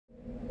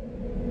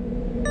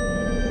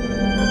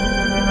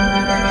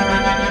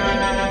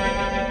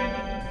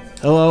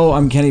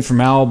Hello, I'm Kenny from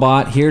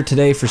Owlbot, here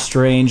today for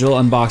Stray Angel,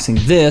 unboxing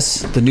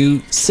this, the new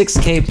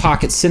 6K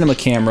Pocket Cinema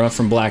Camera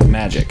from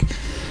Blackmagic.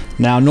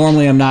 Now,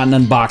 normally I'm not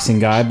an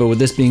unboxing guy, but with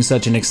this being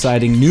such an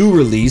exciting new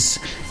release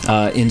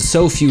in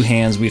so few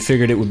hands, we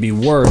figured it would be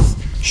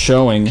worth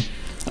showing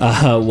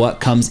what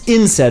comes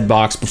in said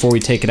box before we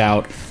take it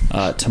out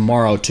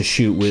tomorrow to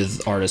shoot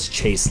with artist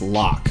Chase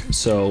Locke.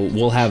 So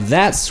we'll have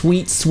that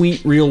sweet,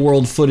 sweet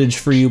real-world footage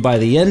for you by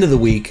the end of the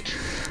week.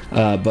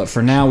 But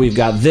for now, we've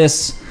got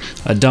this,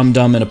 a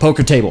dum-dum, and a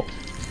poker table.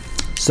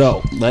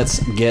 So let's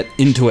get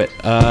into it.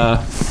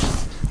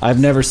 I've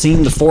never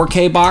seen the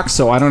 4K box,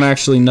 so I don't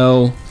actually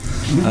know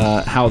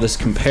how this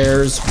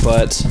compares,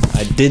 but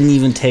I didn't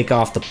even take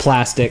off the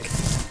plastic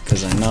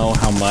because I know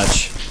how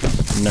much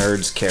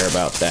nerds care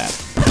about that.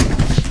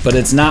 But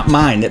it's not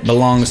mine. It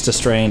belongs to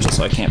Stray Angel,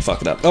 so I can't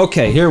fuck it up.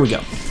 Okay, here we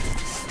go.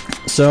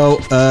 So,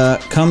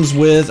 comes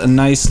with a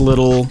nice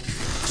little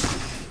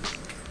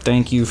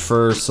thank you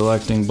for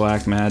selecting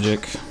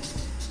Blackmagic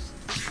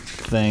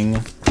thing.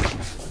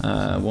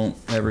 Won't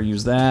ever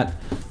use that.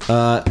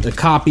 A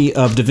copy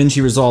of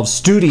DaVinci Resolve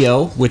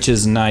Studio, which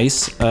is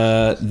nice.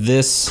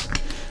 This,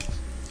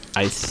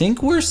 I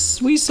think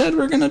we said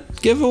we're gonna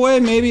give away,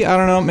 maybe, I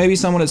don't know, maybe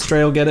someone at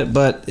Stray will get it,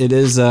 but it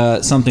is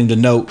something to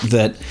note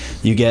that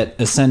you get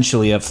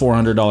essentially a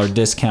 $400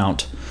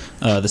 discount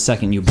the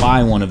second you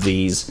buy one of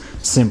these,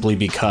 simply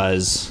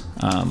because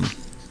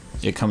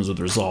it comes with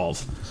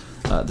Resolve.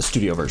 The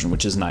studio version,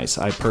 which is nice.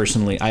 I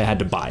had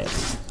to buy it.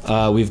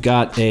 We've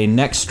got a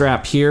neck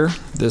strap here.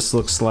 This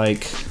looks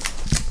like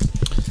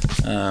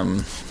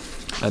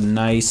a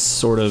nice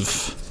sort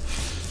of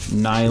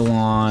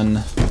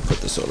nylon, put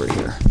this over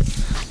here,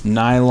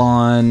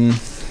 nylon,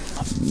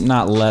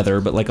 not leather,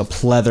 but like a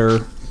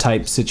pleather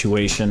type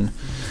situation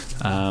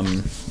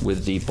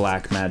with the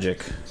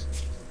Blackmagic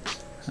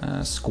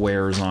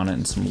squares on it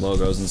and some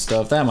logos and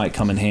stuff. That might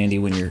come in handy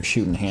when you're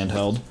shooting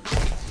handheld.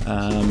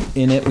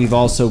 In it, we've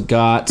also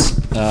got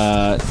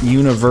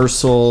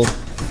universal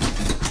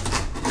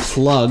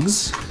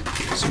plugs.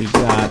 So we've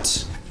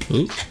got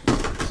the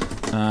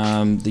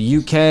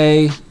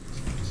UK,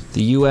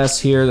 the US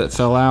here that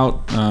fell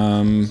out.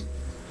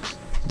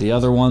 The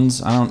other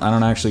ones, I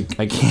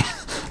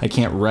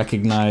can't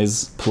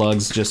recognize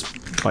plugs just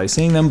by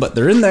seeing them, but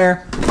they're in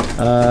there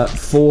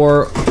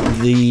for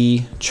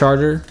the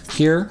charger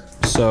here.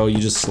 So you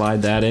just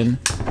slide that in,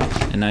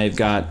 and now you've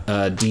got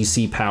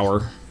DC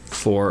power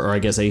or I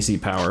guess AC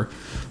power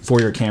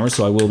for your camera,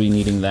 so I will be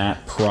needing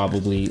that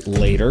probably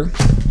later.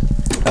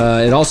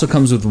 It also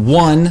comes with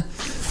one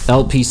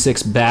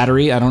LP6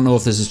 battery. I don't know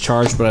if this is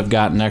charged, but I've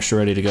got an extra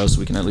ready to go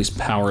so we can at least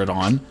power it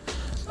on.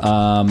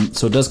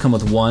 So it does come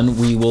with one.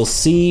 We will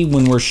see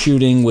when we're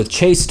shooting with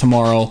Chase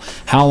tomorrow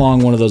how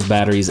long one of those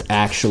batteries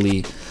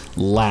actually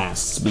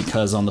lasts,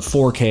 because on the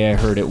 4K I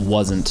heard it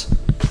wasn't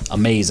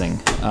amazing.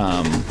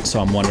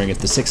 So I'm wondering if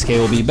the 6K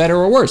will be better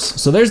or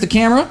worse. So there's the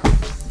camera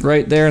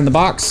right there in the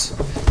box,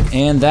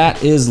 and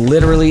that is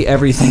literally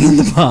everything in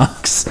the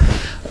box.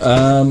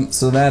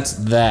 So that's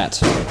that.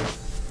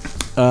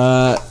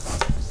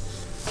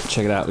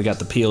 Check it out. We got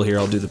the peel here.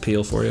 I'll do the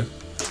peel for you.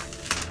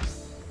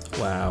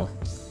 Wow.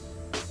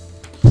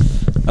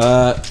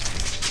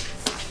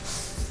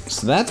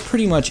 So that's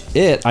pretty much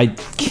it. I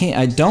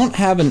don't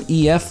have an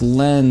EF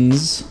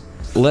lens.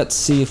 Let's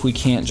see if we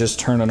can't just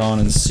turn it on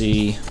and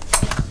see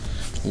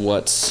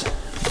what's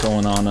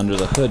going on under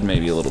the hood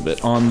maybe a little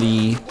bit. On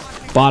the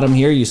bottom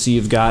here, you see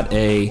you've got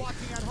a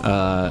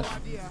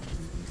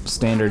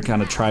standard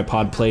kind of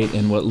tripod plate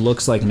and what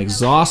looks like an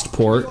exhaust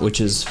port, which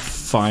is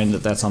fine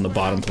that that's on the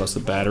bottom, plus the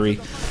battery.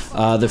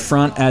 The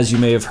front, as you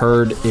may have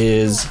heard,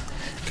 is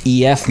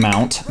EF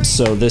mount.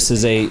 So this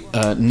is a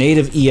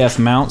native EF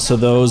mount. So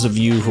those of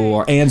you who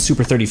are, and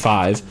Super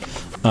 35,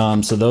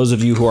 so those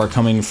of you who are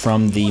coming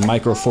from the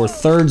Micro Four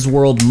Thirds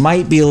world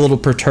might be a little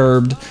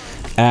perturbed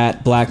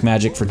at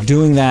Blackmagic for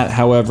doing that.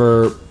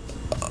 However,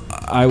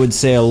 I would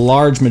say a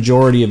large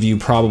majority of you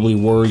probably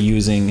were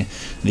using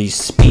the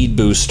speed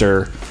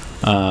booster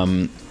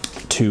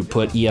to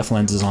put EF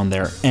lenses on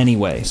there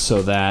anyway,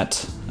 so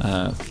that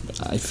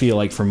I feel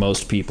like for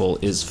most people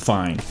is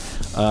fine.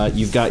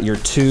 You've got your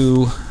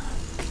two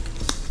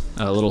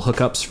little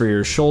hookups for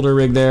your shoulder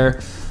rig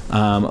there,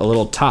 a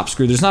little top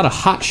screw. There's not a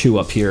hot shoe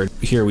up here.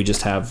 Here we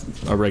just have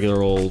a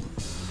regular old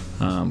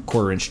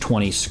 1/4 inch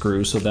 20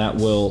 screw, so that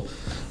will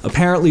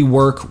apparently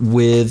work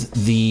with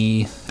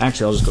the,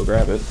 actually I'll just go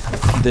grab it.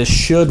 This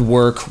should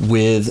work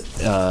with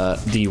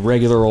the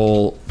regular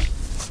old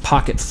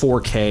Pocket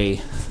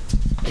 4K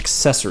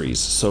accessories.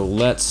 So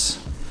let's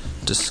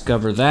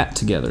discover that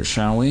together,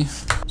 shall we?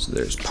 So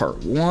there's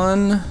part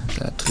one.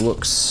 That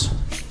looks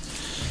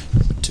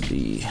to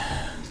be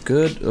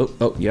good.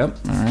 Oh, yep,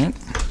 all right.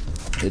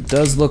 It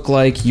does look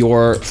like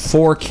your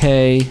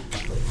 4K,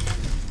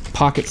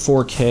 Pocket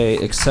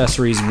 4K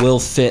accessories will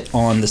fit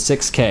on the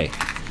 6K.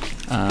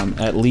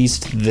 At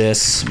least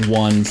this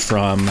one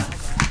from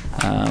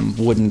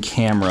Wooden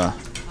Camera,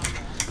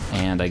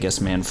 and I guess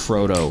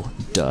Manfrotto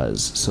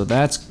does. So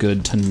that's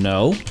good to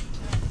know.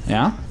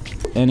 Yeah.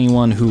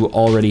 Anyone who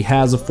already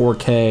has a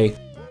 4K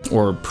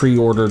or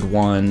pre-ordered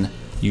one,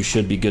 you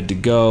should be good to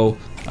go.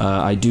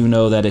 I do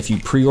know that if you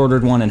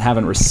pre-ordered one and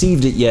haven't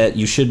received it yet,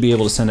 you should be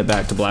able to send it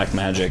back to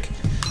Blackmagic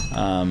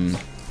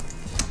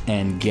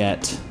and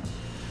get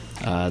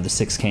the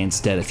 6K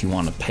instead if you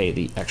want to pay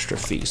the extra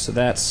fee. So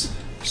that's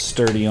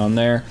sturdy on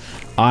there.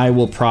 I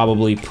will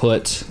probably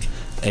put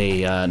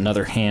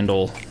another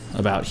handle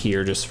about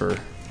here just for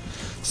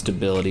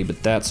stability,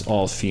 but that's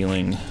all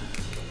feeling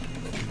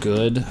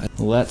good.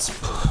 Let's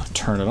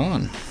turn it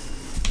on.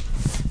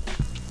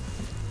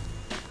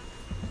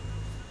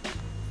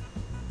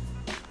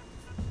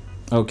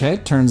 Okay,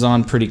 turns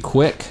on pretty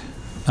quick.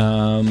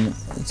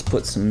 Let's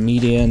put some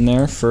media in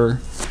there for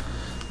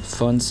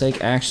fun's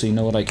sake. Actually, you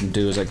know what I can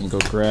do is I can go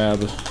grab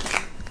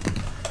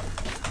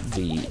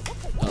the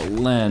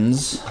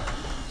lens.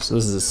 So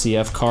this is a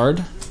CF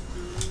card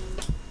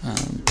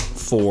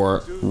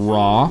for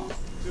RAW.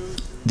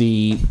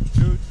 The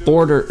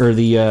border or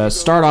the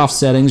start off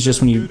settings,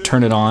 just when you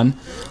turn it on,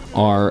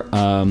 are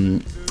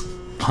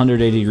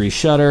 180-degree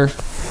shutter,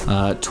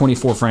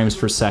 24 frames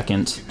per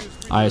second,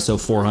 ISO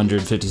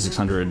 400,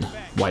 5600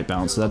 white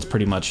balance. So that's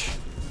pretty much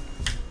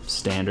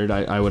standard.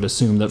 I would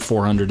assume that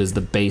 400 is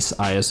the base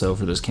ISO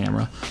for this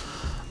camera.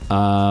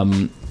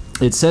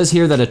 It says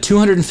here that a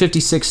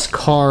 256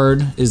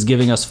 card is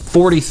giving us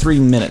 43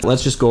 minutes.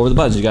 Let's just go over the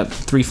buttons. You got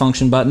 3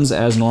 function buttons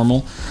as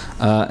normal.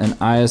 An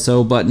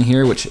ISO button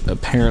here, which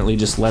apparently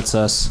just lets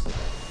us,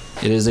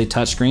 it is a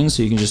touchscreen,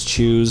 so you can just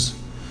choose,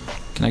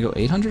 can I go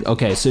 800?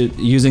 Okay, so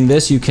using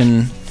this you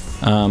can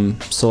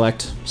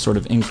select sort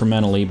of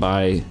incrementally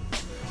by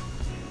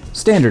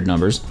standard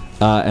numbers.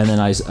 And then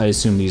I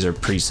assume these are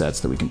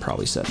presets that we can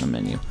probably set in the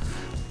menu.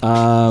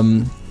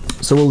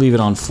 So we'll leave it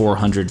on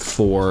 400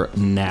 for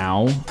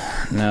now.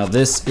 Now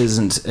this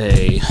isn't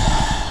a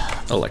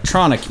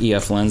electronic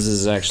EF lens, this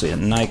is actually a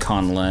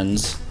Nikon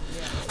lens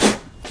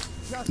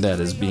that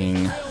is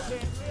being,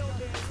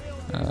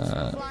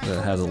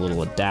 that has a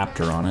little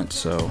adapter on it,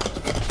 so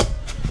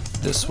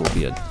this will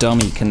be a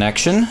dummy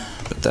connection,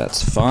 but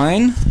that's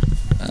fine.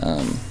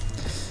 I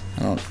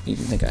don't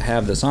even think I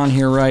have this on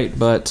here right,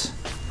 but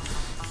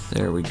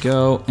there we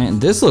go,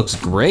 and this looks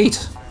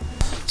great.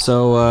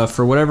 So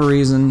for whatever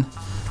reason,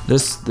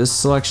 this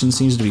selection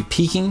seems to be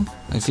peaking.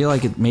 I feel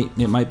like it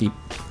might be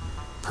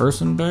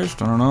person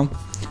based. I don't know.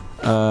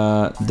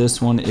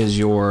 This one is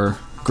your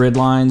grid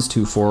lines: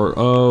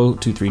 240,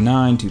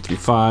 239,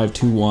 235,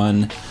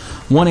 21,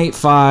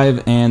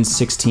 185, and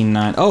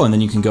 16:9. Oh, and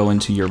then you can go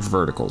into your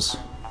verticals.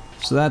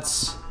 So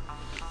that's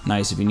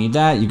nice if you need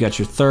that. You got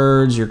your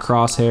thirds, your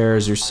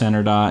crosshairs, your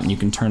center dot, and you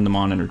can turn them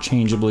on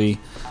interchangeably.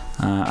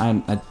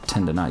 I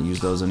tend to not use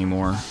those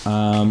anymore.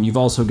 You've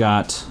also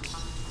got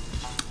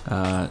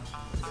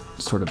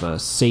sort of a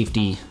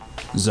safety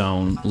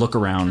zone, look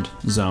around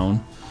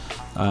zone.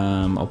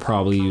 I'll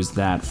probably use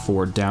that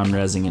for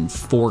down-resing in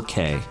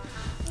 4K,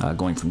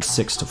 going from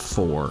 6 to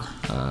 4,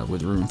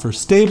 with room for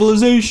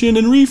stabilization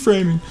and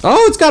reframing.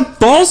 Oh, it's got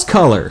false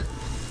color.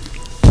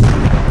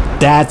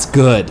 That's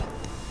good.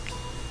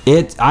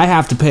 I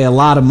have to pay a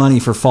lot of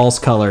money for false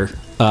color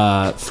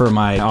for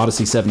my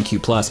Odyssey 7Q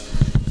Plus.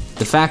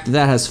 The fact that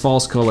that has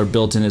false color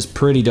built in is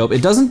pretty dope.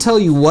 It doesn't tell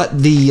you what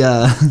the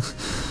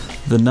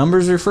the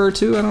numbers refer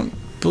to, I don't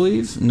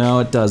believe. No,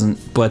 it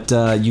doesn't. But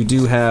you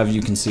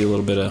can see a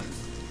little bit of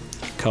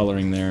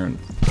coloring there.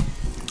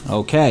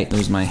 Okay,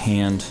 there's my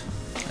hand.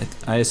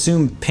 I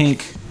assume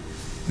pink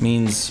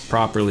means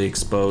properly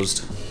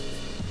exposed,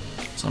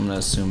 so I'm gonna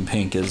assume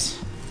pink is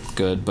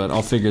good, but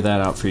I'll figure that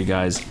out for you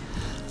guys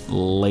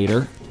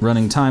later.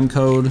 Running time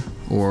code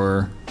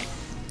or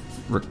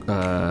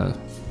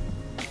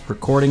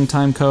recording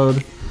time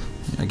code.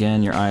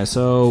 Again, your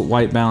ISO,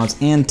 white balance,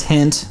 and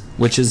tint,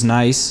 which is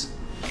nice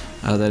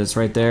that it's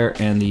right there.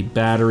 And the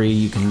battery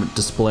you can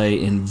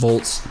display in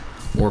volts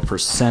or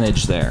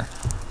percentage there.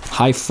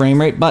 High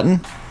frame rate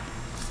button.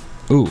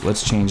 Ooh,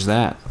 let's change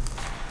that.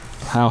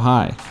 How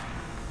high?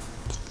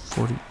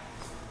 40.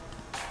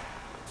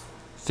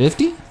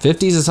 50?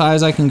 50 is as high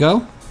as I can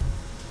go?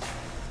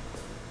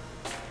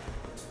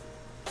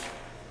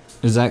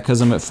 Is that because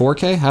I'm at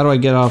 4K? How do I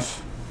get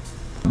off?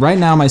 Right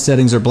now my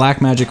settings are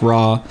Blackmagic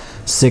RAW,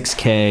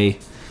 6K,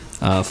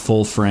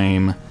 full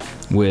frame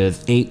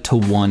with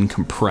 8:1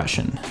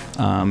 compression.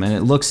 And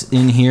it looks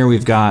in here,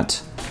 we've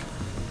got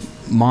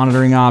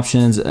monitoring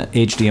options,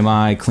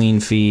 HDMI, clean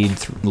feed,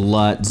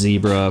 LUT,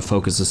 Zebra,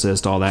 focus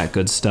assist, all that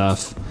good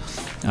stuff.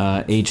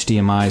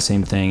 HDMI,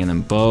 same thing, and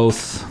then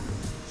both.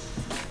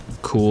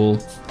 Cool.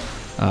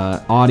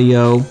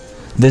 Audio.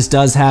 This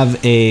does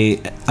have a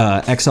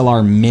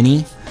XLR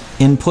mini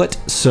input,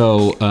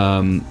 so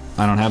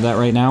I don't have that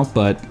right now,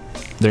 but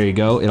there you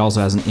go. It also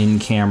has an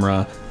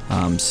in-camera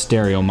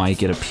stereo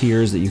mic, it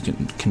appears, that you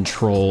can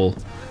control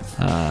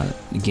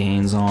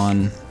gains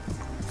on.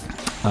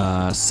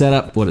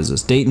 Setup, what is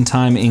this? Date and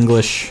time,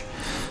 English,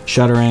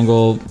 shutter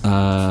angle,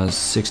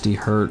 60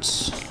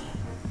 hertz.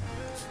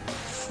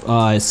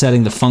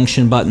 Setting the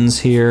function buttons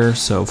here.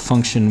 So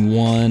function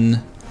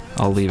 1,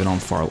 I'll leave it on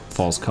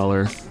false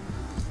color.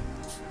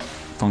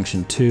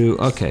 Function 2,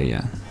 okay,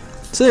 yeah.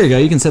 So there you go,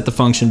 you can set the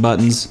function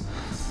buttons.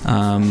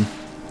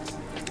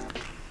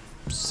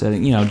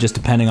 Setting, you know, just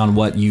depending on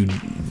what you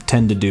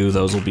tend to do,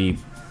 those will be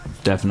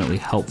definitely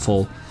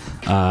helpful.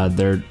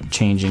 They're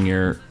changing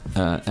your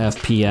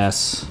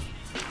FPS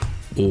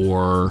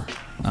or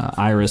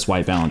iris,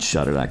 white balance,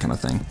 shutter, that kind of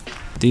thing.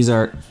 These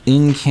are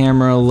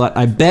in-camera LUT.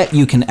 I bet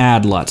you can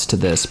add LUTs to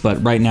this,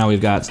 but right now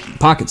we've got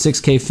Pocket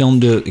 6K film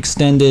to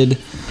extended,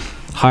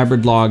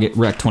 hybrid log at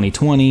Rec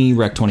 2020,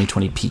 Rec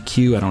 2020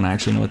 PQ, I don't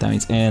actually know what that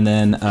means, and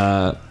then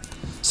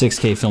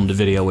 6K film to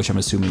video, which I'm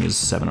assuming is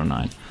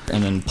 709.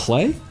 And then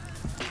play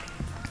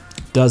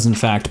does in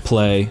fact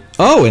play.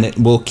 Oh, and it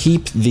will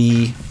keep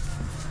the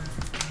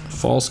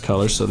false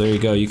color, so there you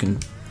go. You can,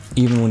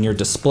 even when you're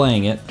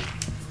displaying it,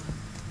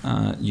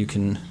 you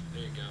can.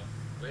 There you go.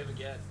 Wave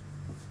again.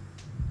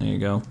 There you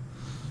go.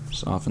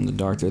 Soften the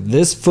dark there.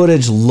 This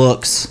footage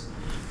looks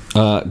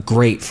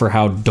great for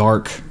how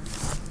dark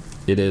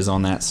it is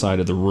on that side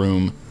of the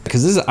room,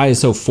 because this is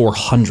ISO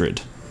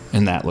 400,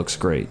 and that looks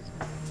great.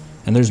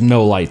 And there's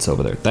no lights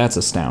over there. That's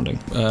astounding.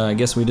 I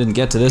guess we didn't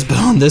get to this, but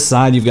on this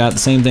side you've got the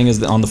same thing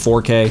as on the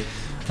 4K.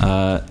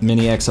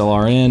 Mini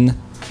XLR in,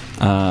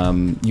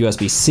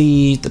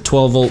 USB-C, the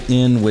 12-volt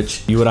in,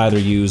 which you would either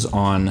use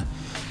on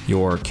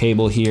your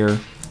cable here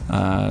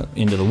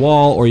into the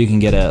wall, or you can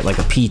get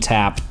a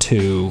P-tap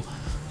to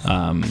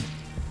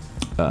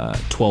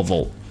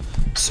 12-volt.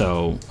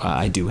 So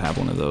I do have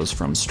one of those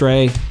from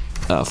Stray.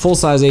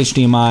 Full-size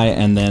HDMI,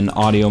 and then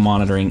audio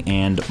monitoring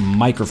and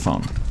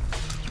microphone.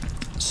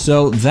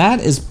 So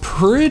that is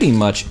pretty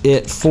much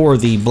it for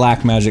the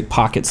Blackmagic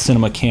Pocket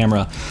Cinema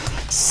Camera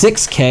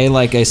 6K.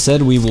 Like I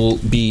said, we will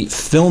be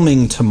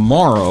filming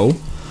tomorrow.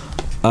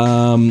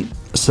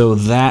 So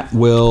that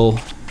will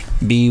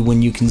be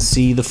when you can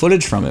see the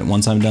footage from it,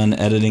 once I'm done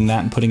editing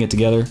that and putting it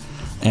together.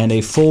 And a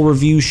full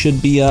review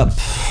should be up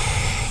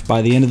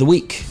by the end of the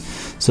week.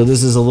 So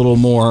this is a little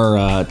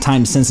more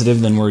time sensitive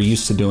than we're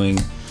used to doing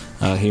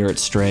here at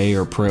Stray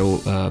or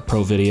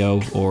Pro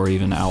Video or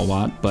even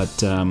Owlbot.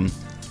 But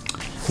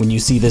when you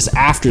see this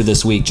after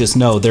this week, just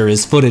know there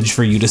is footage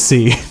for you to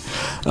see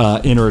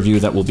in a review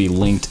that will be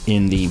linked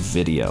in the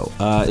video.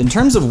 In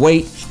terms of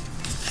weight,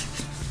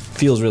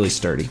 feels really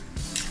sturdy.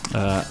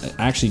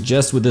 Actually,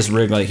 just with this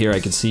rig light here, I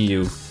could see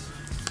you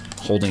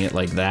holding it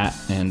like that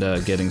and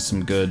getting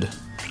some good,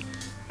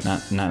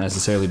 not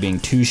necessarily being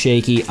too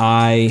shaky.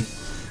 I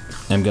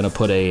am gonna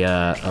put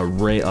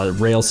a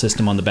rail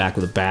system on the back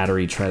with a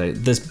battery. Try to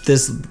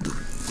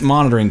this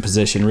monitoring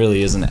position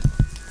really isn't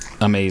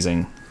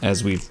amazing,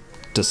 as we've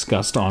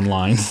discussed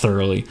online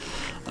thoroughly.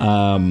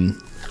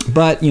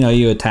 But you know,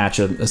 you attach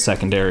a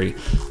secondary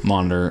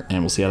monitor and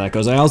we'll see how that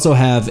goes. I also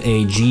have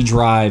a G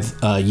drive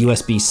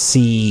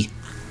USB-C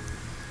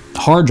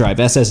hard drive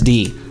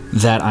SSD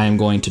that I am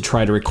going to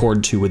try to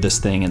record to with this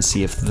thing and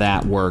see if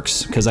that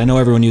works, because I know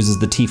everyone uses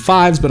the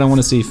T5s, but I want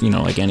to see if, you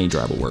know, like any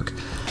drive will work.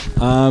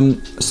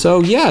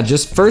 So yeah,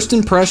 just first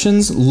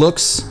impressions,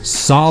 looks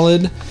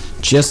solid.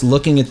 Just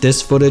looking at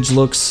this footage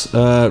looks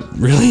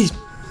really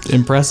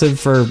impressive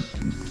for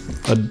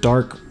a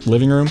dark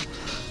living room.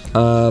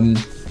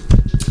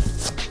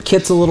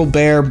 Kit's a little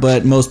bare,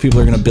 but most people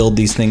are going to build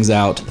these things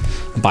out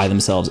by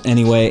themselves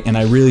anyway, and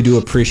I really do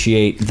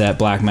appreciate that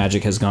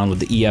Blackmagic has gone with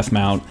the EF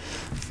mount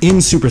in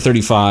Super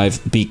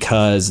 35,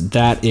 because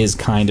that is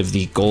kind of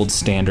the gold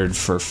standard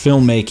for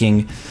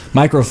filmmaking.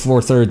 Micro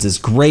Four Thirds is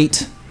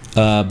great,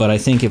 but I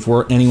think if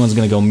anyone's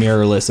going to go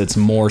mirrorless, it's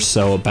more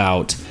so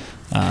about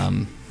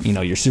you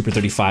know, your Super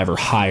 35 or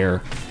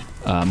higher,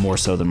 more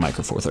so than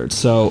Micro Four Thirds.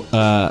 So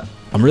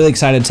I'm really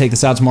excited to take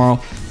this out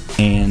tomorrow,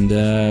 and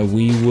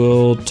we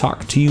will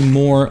talk to you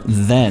more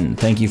then.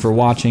 Thank you for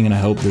watching, and I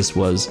hope this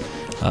was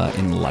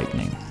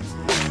enlightening.